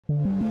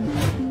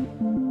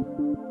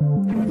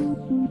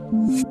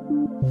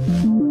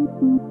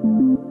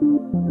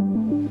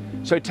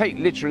So take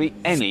literally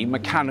any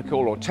mechanical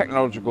or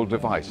technological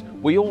device.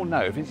 We all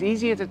know if it's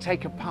easier to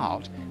take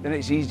apart, then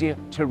it's easier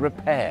to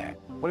repair.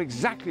 Well,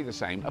 exactly the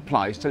same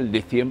applies to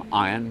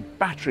lithium-ion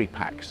battery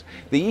packs.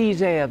 The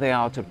easier they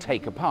are to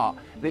take apart,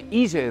 the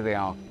easier they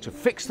are to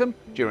fix them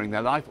during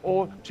their life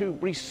or to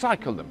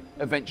recycle them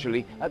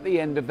eventually at the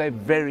end of their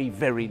very,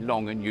 very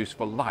long and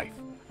useful life.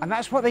 And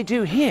that's what they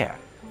do here.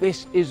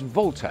 This is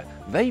Vaulta.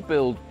 They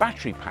build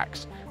battery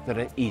packs that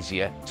are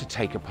easier to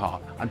take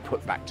apart and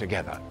put back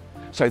together.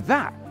 So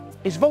that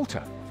is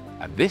Vaulta,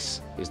 and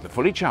this is the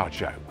Fully Charged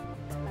Show.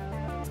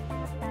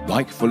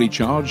 Like Fully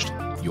Charged,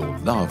 you'll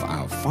love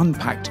our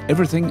fun-packed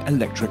everything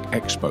electric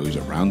expos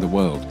around the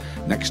world.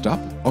 Next up,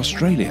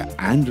 Australia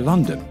and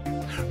London.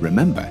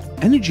 Remember,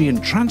 energy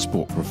and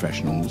transport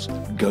professionals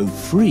go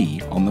free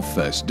on the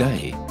first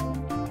day.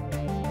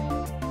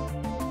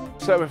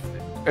 So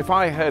if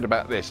I heard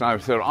about this and I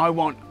thought, I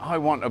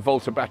want a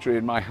Vaulta battery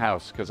in my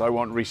house because I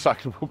want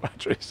recyclable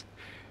batteries.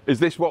 Is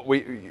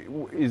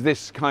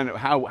this kind of,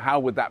 how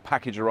would that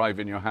package arrive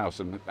in your house?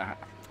 And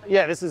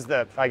yeah, this is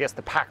I guess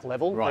the pack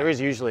level. Right. There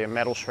is usually a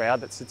metal shroud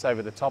that sits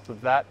over the top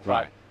of that.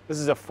 Right. This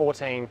is a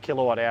 14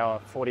 kilowatt hour,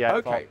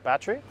 48 volt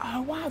battery.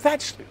 Oh wow,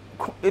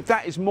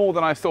 that is more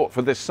than I thought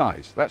for this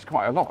size. That's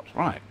quite a lot,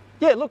 right?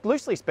 Yeah, look,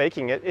 loosely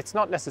speaking, it's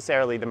not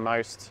necessarily the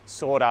most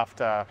sought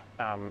after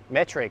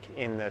metric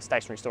in the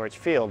stationary storage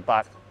field,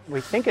 but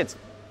we think it's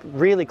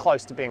really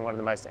close to being one of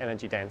the most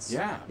energy dense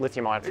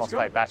lithium iron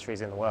phosphate batteries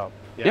in the world.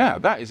 Yeah,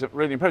 that is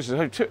really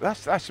impressive.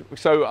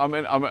 So I'm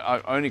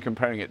only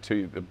comparing it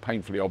to the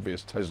painfully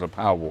obvious Tesla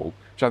Powerwall,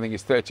 which I think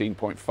is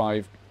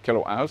 13.5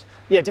 kilowatt hours.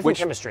 Yeah, different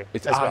chemistry.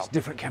 It's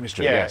different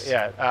chemistry. Yeah, yes.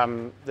 yeah.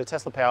 The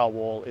Tesla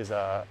Powerwall is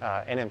a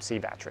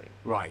NMC battery.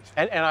 Right.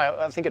 And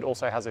I think it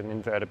also has an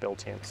inverter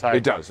built in. So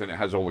it does, and it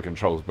has all the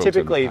controls built in.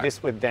 Typically,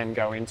 this would then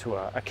go into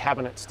a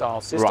cabinet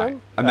style system. Right.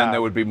 And then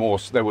there would be more.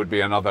 There would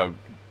be another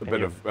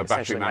bit of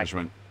battery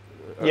management.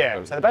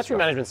 So the battery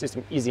management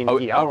system is in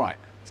here. Oh, right.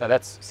 So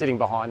that's sitting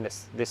behind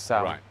this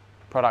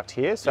product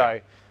here. So,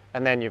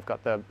 and then you've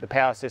got the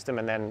power system,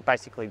 and then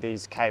basically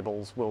these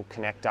cables will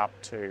connect up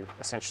to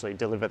essentially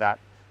deliver that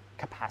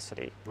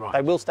capacity. Right.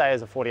 They will stay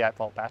as a 48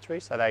 volt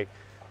battery, so they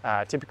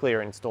typically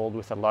are installed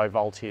with a low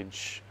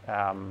voltage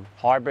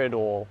hybrid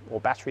or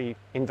battery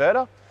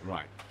inverter.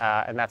 Right.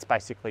 And that's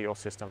basically your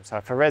system.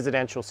 So for a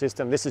residential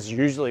system, this is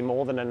usually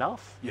more than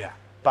enough. Yeah.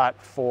 But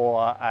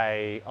for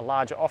a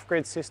larger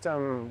off-grid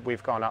system,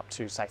 we've gone up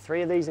to, say,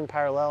 3 of these in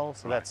parallel.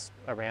 So that's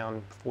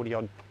around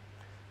 40-odd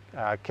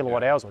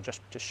kilowatt hours, or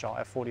just shy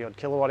of 40-odd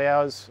kilowatt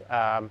hours.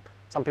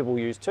 Some people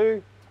use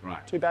two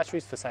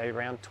batteries for, say,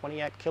 around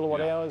 28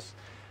 kilowatt hours.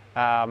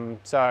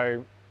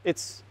 So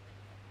this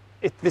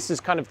is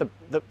kind of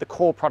the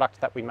core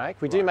product that we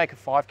make. We do make a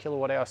 5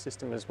 kilowatt hour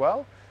system as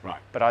well. Right.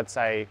 But I'd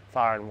say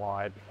far and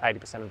wide,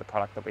 80% of the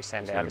product that we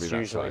send out is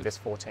usually this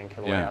 14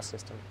 kilowatt hour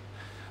system.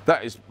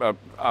 That is,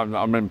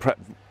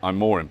 I'm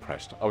more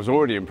impressed. I was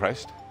already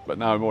impressed, but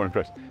now I'm more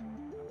impressed.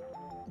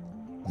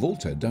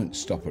 Vaulta don't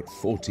stop at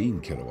 14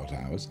 kilowatt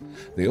hours.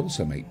 They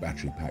also make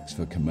battery packs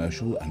for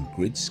commercial and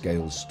grid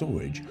scale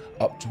storage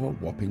up to a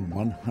whopping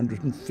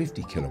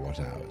 150 kilowatt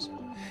hours.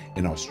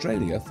 In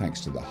Australia, thanks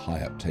to the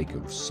high uptake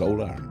of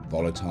solar and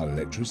volatile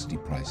electricity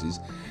prices,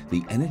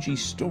 the energy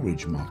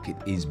storage market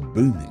is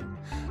booming,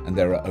 and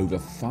there are over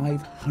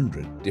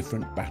 500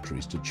 different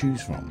batteries to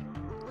choose from.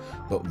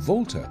 But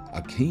Vaulta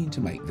are keen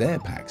to make their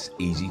packs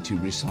easy to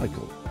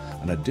recycle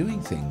and are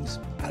doing things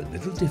a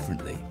little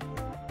differently.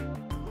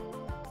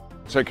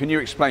 So can you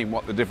explain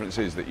what the difference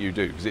is that you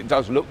do? Because it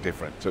does look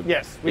different to,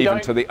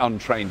 even to the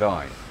untrained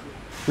eye.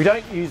 We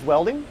don't use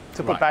welding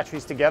to put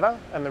batteries together,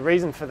 and the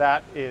reason for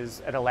that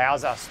is it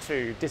allows us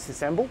to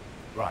disassemble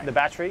the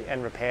battery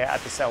and repair at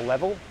the cell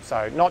level.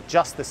 So not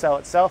just the cell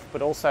itself,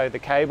 but also the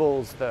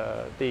cables,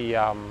 the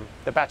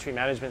battery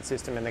management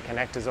system and the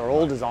connectors are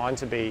all designed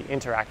to be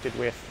interacted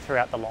with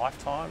throughout the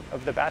lifetime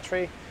of the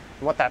battery.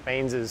 And what that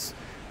means is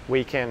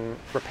we can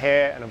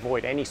repair and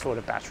avoid any sort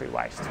of battery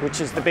waste,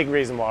 which is the big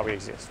reason why we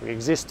exist. We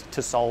exist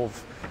to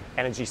solve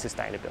energy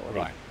sustainability.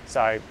 Right.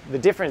 So the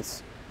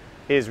difference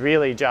is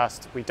really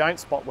just we don't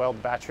spot weld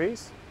the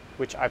batteries,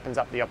 which opens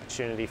up the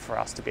opportunity for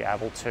us to be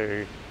able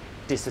to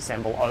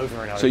disassemble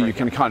over and over. So you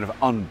can kind of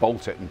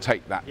unbolt it and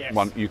take that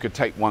one. You could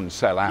take one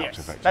cell out.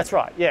 Effectively. That's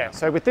right. Yeah.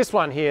 So with this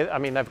one here, I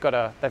mean, they've got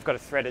a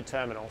threaded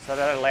terminal, so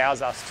that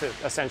allows us to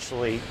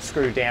essentially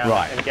screw down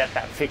and get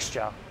that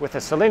fixture. With a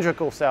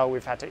cylindrical cell,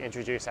 we've had to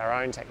introduce our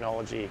own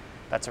technology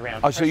that's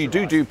around. Oh, so you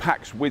do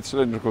packs with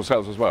cylindrical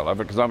cells as well?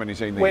 Because I've only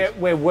seen these.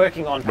 We're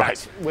working on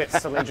packs with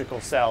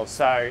cylindrical cells,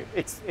 so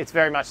it's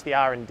very much the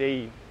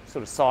R&D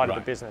sort of side of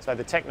the business. So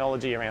the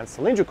technology around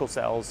cylindrical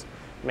cells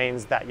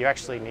means that you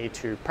actually need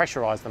to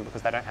pressurize them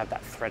because they don't have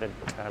that threaded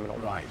terminal.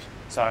 Right.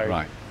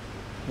 So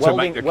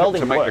welding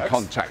to make works. the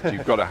contact,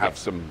 you've got to have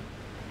some.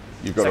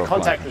 So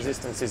contact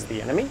resistance is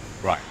the enemy,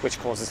 which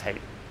causes heat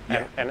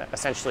Yeah. and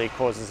essentially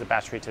causes a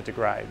battery to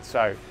degrade.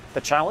 So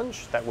the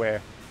challenge that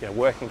we're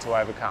working to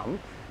overcome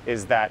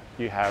is that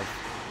you have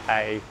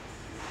a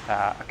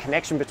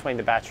connection between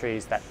the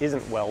batteries that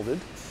isn't welded,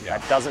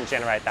 that doesn't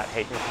generate that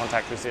heat and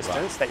contact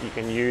resistance that you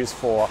can use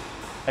for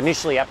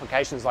initially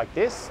applications like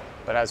this,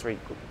 but as we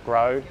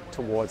grow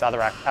towards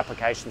other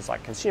applications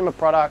like consumer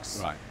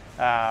products,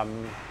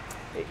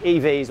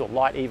 EVs or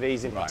light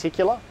EVs in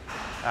particular,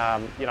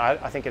 you know,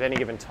 I think at any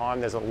given time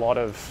there's a lot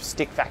of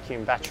stick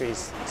vacuum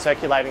batteries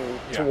circulating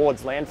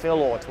towards landfill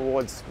or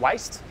towards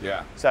waste.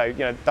 So, you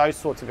know, those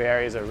sorts of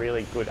areas are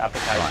really good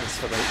applications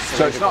for the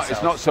cylindrical So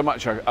it's not so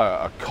much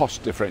a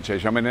cost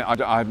differentiation. I mean,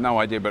 I have no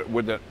idea, but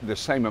would the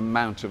same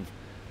amount of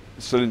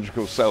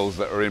cylindrical cells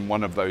that are in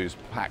one of those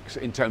packs,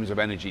 in terms of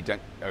energy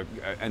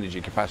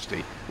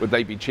capacity, would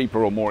they be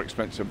cheaper or more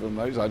expensive than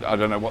those? I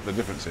don't know what the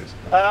difference is.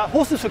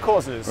 Horses for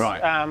courses.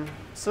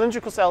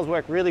 Cylindrical cells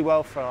work really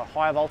well for a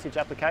higher voltage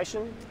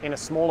application in a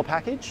smaller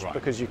package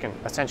because you can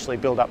essentially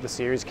build up the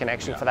series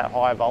connection for that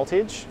higher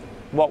voltage.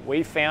 What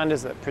we've found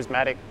is that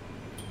prismatic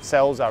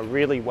cells are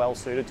really well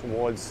suited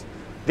towards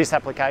this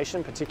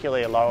application,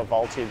 particularly a lower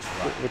voltage,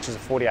 which is a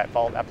 48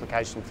 volt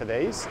application for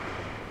these.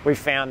 We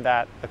found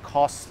that the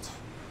cost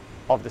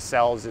of the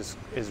cells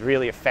is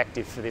really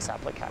effective for this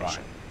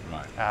application.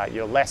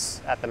 You're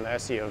less at the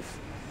mercy of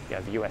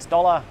the US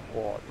dollar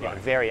or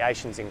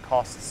variations in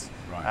costs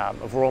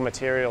of raw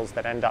materials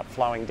that end up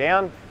flowing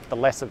down. The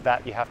less of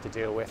that you have to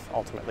deal with,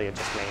 ultimately it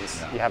just means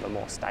you have a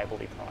more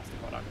stably priced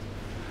product.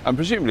 And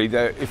presumably,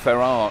 if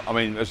there are, I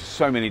mean, there's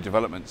so many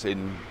developments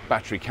in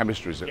battery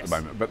chemistries at the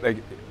moment, but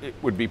it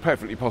would be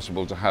perfectly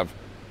possible to have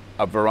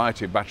a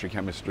variety of battery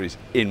chemistries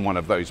in one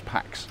of those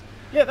packs.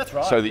 Yeah, that's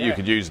right. So that you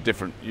could use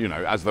different, you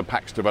know, as the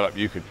packs develop,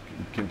 you could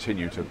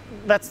continue to...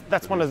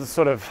 That's one of the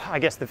sort of, I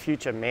guess, the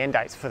future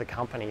mandates for the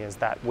company is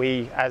that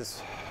we,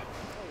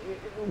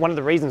 one of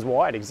the reasons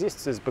why it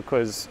exists is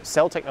because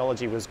cell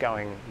technology was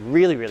going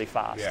really, really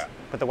fast.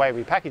 But the way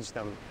we packaged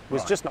them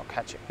was just not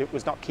catching, it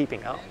was not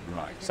keeping up.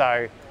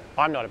 So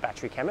I'm not a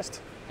battery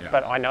chemist,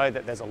 but I know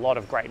that there's a lot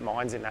of great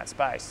minds in that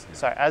space.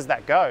 So as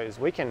that goes,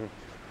 we can,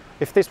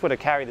 if this were to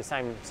carry the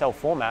same cell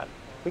format,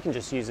 we can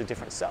just use a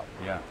different cell.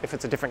 If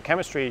it's a different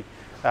chemistry,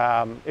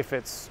 if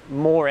it's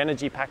more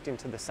energy packed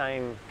into the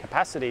same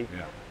capacity,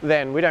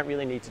 then we don't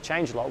really need to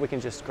change a lot. We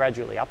can just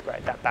gradually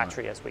upgrade that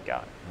battery as we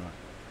go.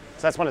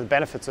 So that's one of the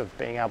benefits of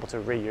being able to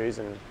reuse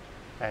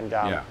and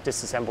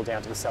disassemble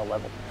down to the cell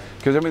level.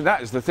 Because I mean,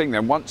 that is the thing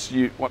then, once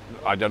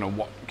I don't know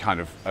what kind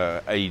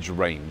of age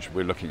range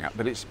we're looking at,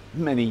 but it's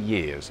many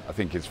years, I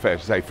think it's fair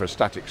to say, for a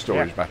static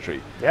storage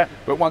battery.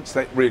 But once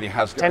that really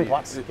has... 10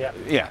 plus,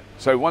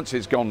 So once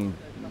it's gone,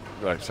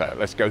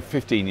 let's go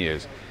 15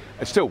 years,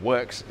 it still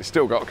works, it's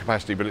still got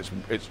capacity, but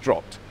it's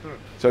dropped.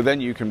 So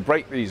then you can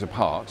break these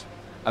apart,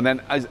 and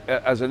then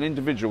as an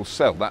individual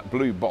cell, that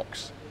blue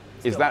box,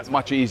 is that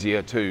much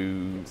easier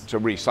to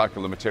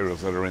recycle the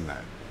materials that are in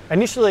there?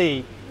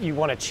 Initially, you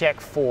want to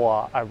check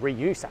for a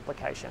reuse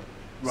application.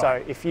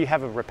 So if you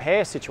have a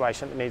repair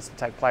situation that needs to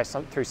take place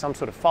through some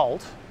sort of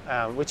fault,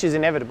 which is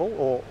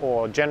inevitable,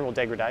 or general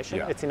degradation,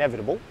 it's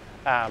inevitable.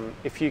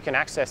 If you can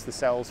access the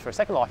cells for a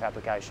second life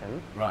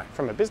application,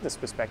 from a business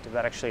perspective,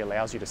 that actually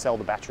allows you to sell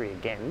the battery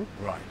again.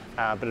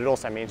 But it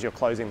also means you're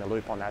closing the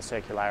loop on that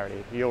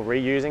circularity. You're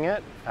reusing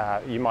it.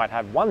 You might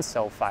have one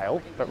cell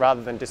fail, but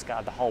rather than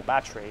discard the whole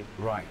battery,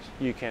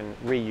 you can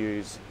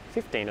reuse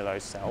 15 of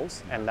those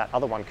cells, and that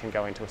other one can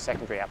go into a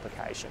secondary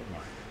application.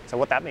 So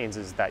what that means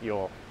is that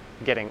you're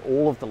getting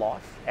all of the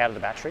life out of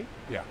the battery,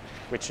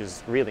 which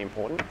is really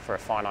important for a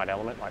finite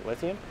element like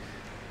lithium.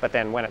 But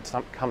then when it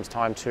comes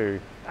time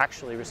to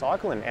actually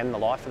recycle and end the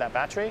life of that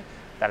battery,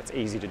 that it's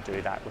easy to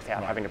do that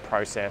without having to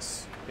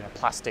process,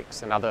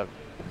 plastics and other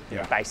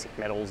basic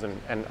metals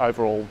and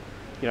overall,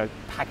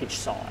 package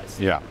size.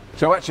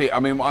 So actually, I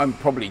mean, I'm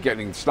probably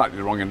getting slightly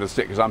the wrong end of the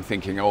stick, because I'm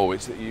thinking, oh,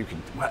 it's that you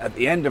can, at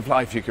the end of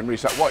life you can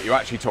recycle. What you're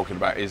actually talking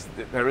about is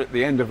that at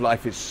the end of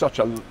life is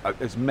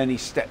there's many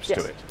steps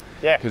to it.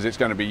 Because it's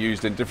going to be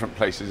used in different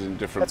places and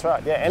different... That's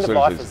right, end of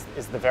life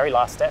is the very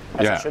last step,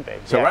 as it should be.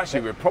 So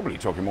actually we're probably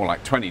talking more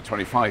like 20,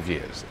 25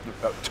 years,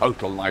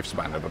 total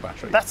lifespan of a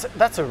battery.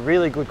 That's a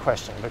really good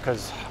question,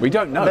 because we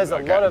don't know. There's a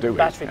lot of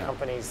battery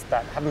companies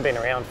that haven't been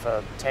around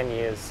for 10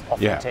 years,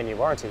 offering 10-year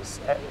warranties,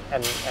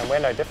 and we're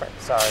no different.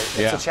 So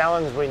it's a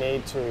challenge we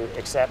need to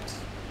accept.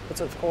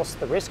 It's of course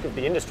the risk of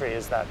the industry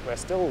is that we're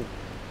still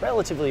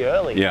relatively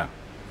early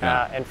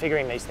and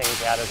figuring these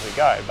things out as we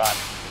go. But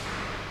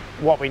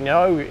what we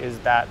know is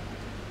that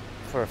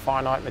for a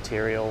finite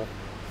material,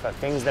 for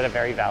things that are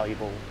very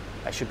valuable,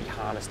 they should be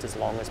harnessed as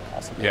long as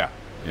possible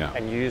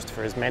and used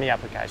for as many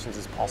applications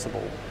as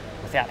possible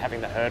without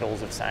having the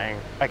hurdles of saying,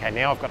 okay,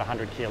 now I've got a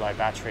 100-kilo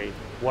battery,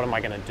 what am I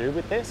going to do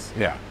with this?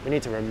 We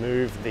need to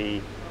remove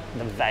the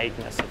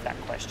vagueness of that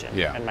question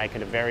and make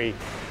it a very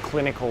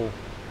clinical,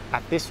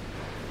 at this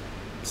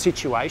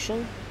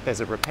situation, there's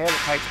a repair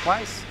that takes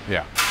place,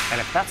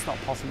 and if that's not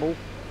possible,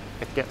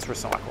 it gets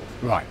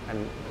recycled,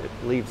 and it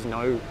leaves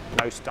no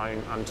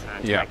stone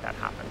unturned to make that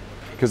happen.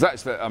 Because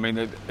that's I mean,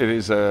 it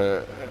is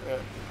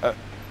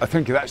I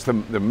think that's the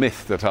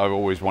myth that I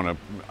always want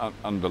to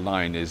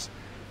underline is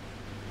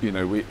You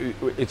know,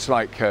 it's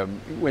like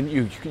when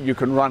you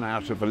can run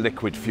out of a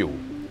liquid fuel,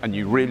 and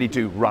you really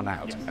do run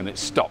out, and it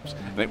stops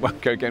and it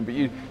won't go again, but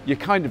you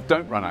kind of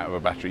don't run out of a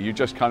battery, you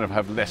just kind of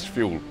have less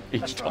fuel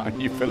each time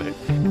you fill it.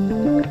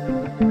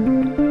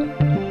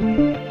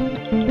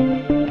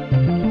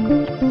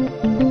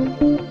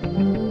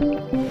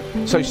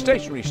 So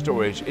stationary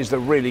storage is the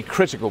really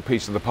critical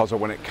piece of the puzzle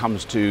when it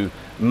comes to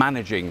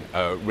managing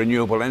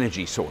renewable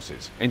energy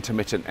sources,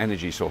 intermittent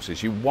energy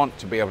sources. You want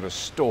to be able to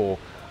store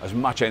as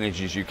much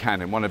energy as you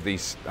can in one of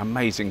these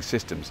amazing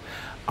systems.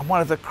 And one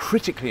of the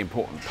critically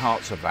important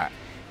parts of that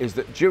is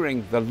that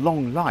during the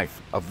long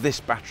life of this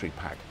battery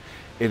pack,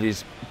 it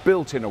is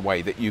built in a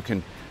way that you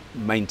can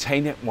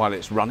maintain it while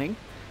it's running.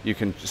 You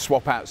can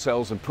swap out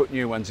cells and put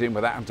new ones in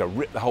without having to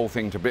rip the whole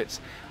thing to bits.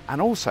 And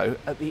also,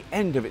 at the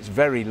end of its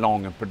very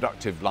long and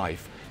productive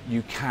life,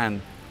 you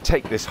can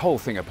take this whole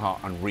thing apart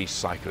and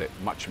recycle it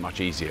much,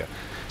 much easier.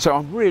 So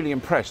I'm really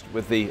impressed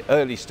with the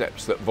early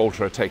steps that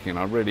Vaulta are taking, and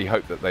I really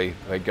hope that they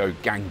go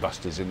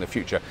gangbusters in the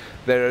future.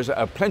 There's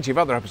plenty of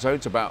other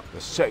episodes about the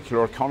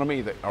circular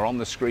economy that are on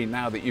the screen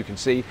now that you can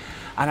see.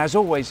 And as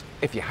always,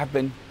 if you have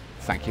been,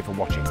 thank you for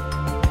watching.